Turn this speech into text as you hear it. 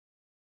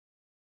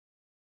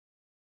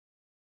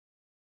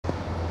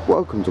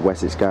Welcome to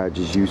Wessex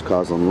Garage's used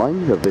cars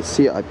online. We have this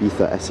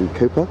Ibiza SE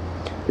COPA.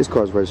 This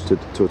car is registered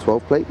to a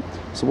 12 plate.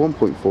 It's a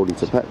 1.4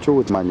 litre petrol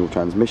with manual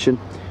transmission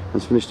and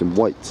it's finished in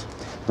white.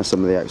 Now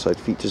some of the outside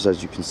features,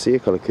 as you can see, are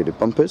colour coded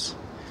bumpers.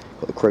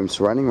 Got the chrome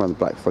surrounding around the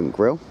black front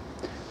grille.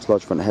 It's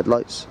large front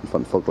headlights and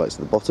front fog lights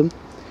at the bottom.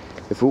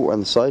 If we walk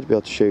around the side, we'll be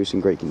able to show you some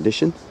great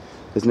condition.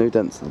 There's no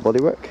dents to the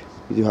bodywork.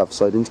 We do have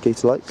side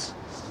indicator lights,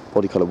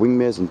 body colour wing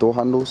mirrors and door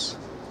handles.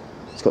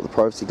 It's got the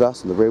privacy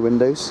glass on the rear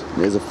windows,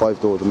 and it is a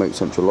 5-door remote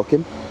central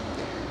lock-in.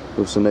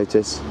 You'll also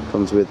notice it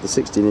comes with the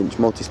 16-inch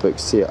multi-spoke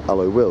Seat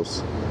alloy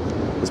wheels.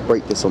 There's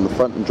brake discs on the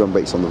front and drum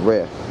brakes on the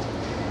rear.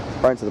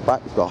 Round to the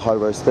back, we've got a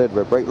high-rise third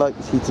rear brake light,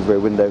 heated rear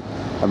window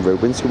and rear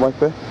windscreen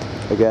wiper.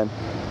 Again,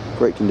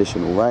 great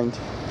condition all round.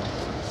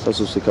 It does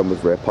also come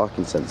with rear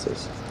parking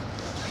sensors.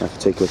 Now if you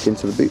take a look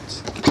into the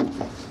boots,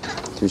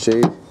 to show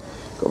you,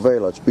 got a very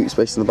large boot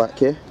space in the back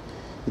here.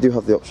 You do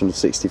have the option of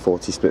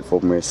 60/40 split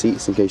fold rear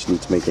seats in case you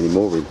need to make any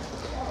more room.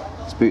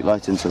 There's boot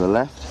lighting to the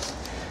left.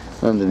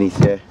 Underneath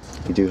here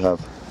you do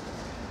have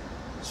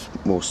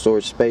more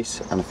storage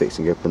space and a fix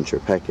and go punch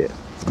repair kit.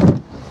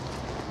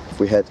 If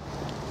we head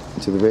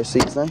into the rear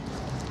seats now,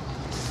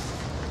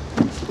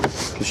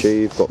 I can show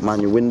you you've got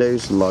manual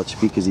windows and large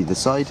speakers either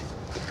side.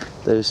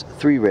 There's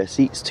 3 rear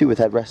seats, 2 with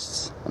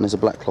headrests, and there's a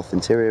black cloth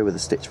interior with a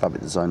stitched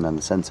fabric design down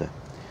the centre.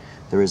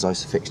 There is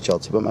ISOFIX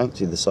child seat belt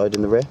mounts either side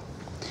in the rear.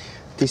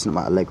 Decent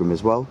amount of legroom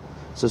as well,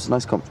 so it's a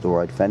nice comfortable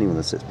ride for anyone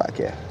that sits back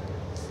here.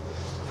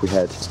 If we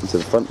head into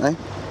the front now,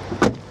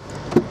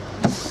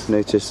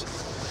 notice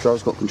the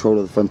driver's got control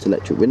of the front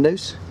electric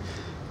windows.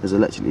 There's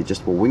electrically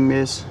adjustable wing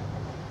mirrors,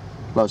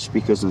 large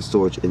speakers and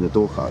storage in the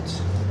door cards.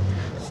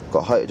 Got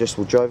a height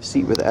adjustable driver's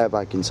seat with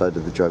airbag inside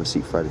of the driver's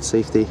seat for added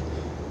safety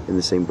in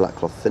the same black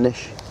cloth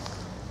finish.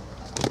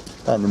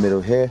 Down the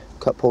middle here,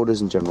 cup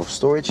holders and general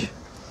storage.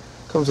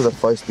 Comes with a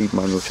 5-speed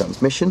manual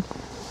transmission.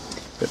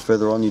 A bit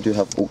further on you do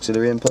have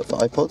auxiliary input for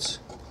iPods,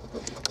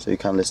 so you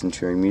can listen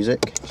to your own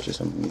music. It's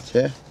just underneath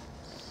here.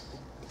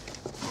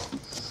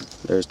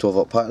 There's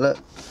 12-volt power outlet,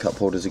 cup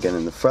holders again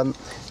in the front.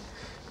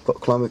 Got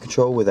climate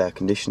control with air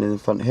conditioning in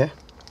front here.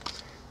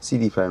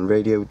 CD player and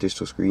radio with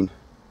digital screen.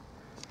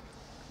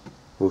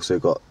 Also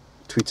got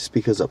tweeter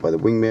speakers up by the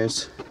wing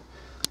mirrors.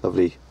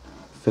 Lovely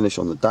finish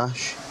on the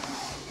dash.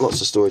 Lots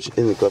of storage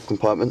in the glove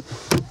compartment.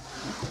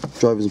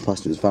 Drivers and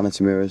passengers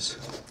vanity mirrors.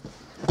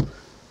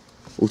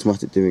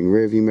 Automatic dimming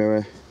rear view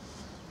mirror.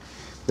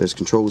 There's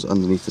controls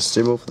underneath the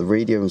steering wheel for the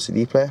radio and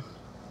CD player.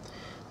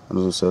 And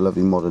there's also a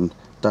lovely modern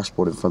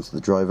dashboard in front of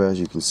the driver. As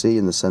you can see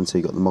in the centre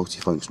you've got the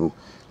multifunctional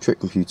trip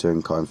computer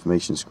and car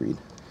information screen.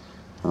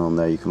 And on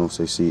there you can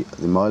also see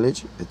the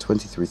mileage at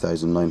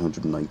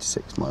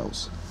 23,996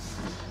 miles.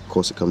 Of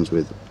course it comes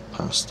with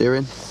power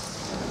steering.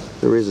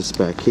 There is a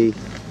spare key.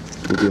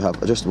 We do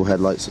have adjustable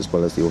headlights as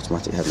well as the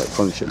automatic headlight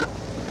function.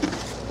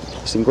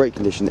 It's in great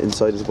condition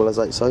inside as well as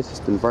outside. It's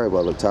been very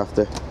well looked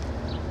after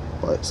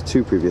by its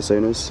 2 previous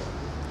owners.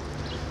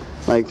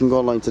 Now you can go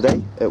online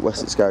today at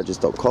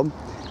wessexgarages.com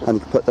and you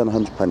can put down a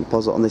 £100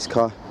 deposit on this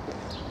car.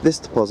 This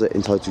deposit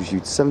entitles you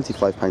to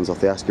 £75 off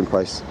the asking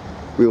price.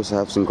 We also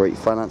have some great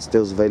finance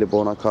deals available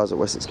on our cars at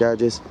Wessex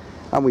Garages,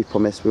 and we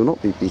promise we will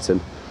not be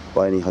beaten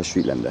by any high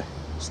street lender.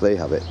 So there you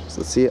have it. So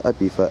let's see it at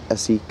Ibiza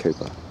SE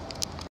COPA.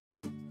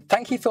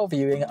 Thank you for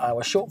viewing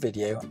our short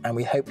video, and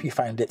we hope you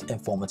found it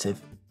informative.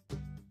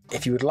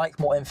 If you would like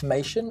more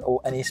information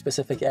or any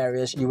specific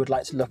areas you would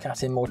like to look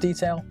at in more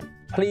detail,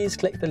 please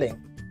click the link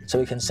so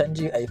we can send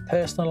you a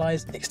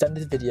personalised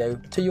extended video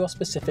to your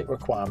specific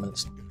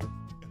requirements.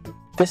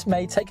 This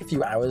may take a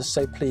few hours,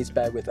 so please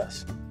bear with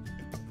us.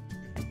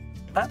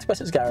 At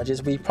Wessex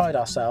Garages we pride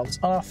ourselves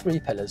on our 3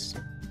 pillars: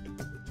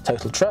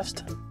 total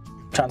trust,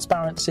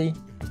 transparency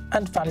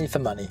and value for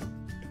money.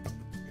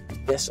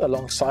 This,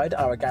 alongside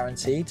our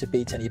guarantee to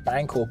beat any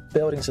bank or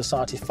building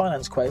society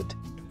finance quote,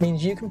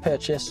 means you can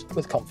purchase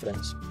with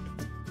confidence.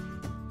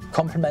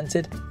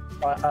 Complemented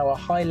by our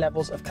high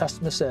levels of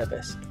customer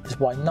service is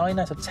why 9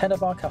 out of 10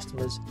 of our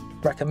customers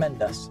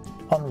recommend us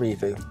on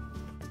review.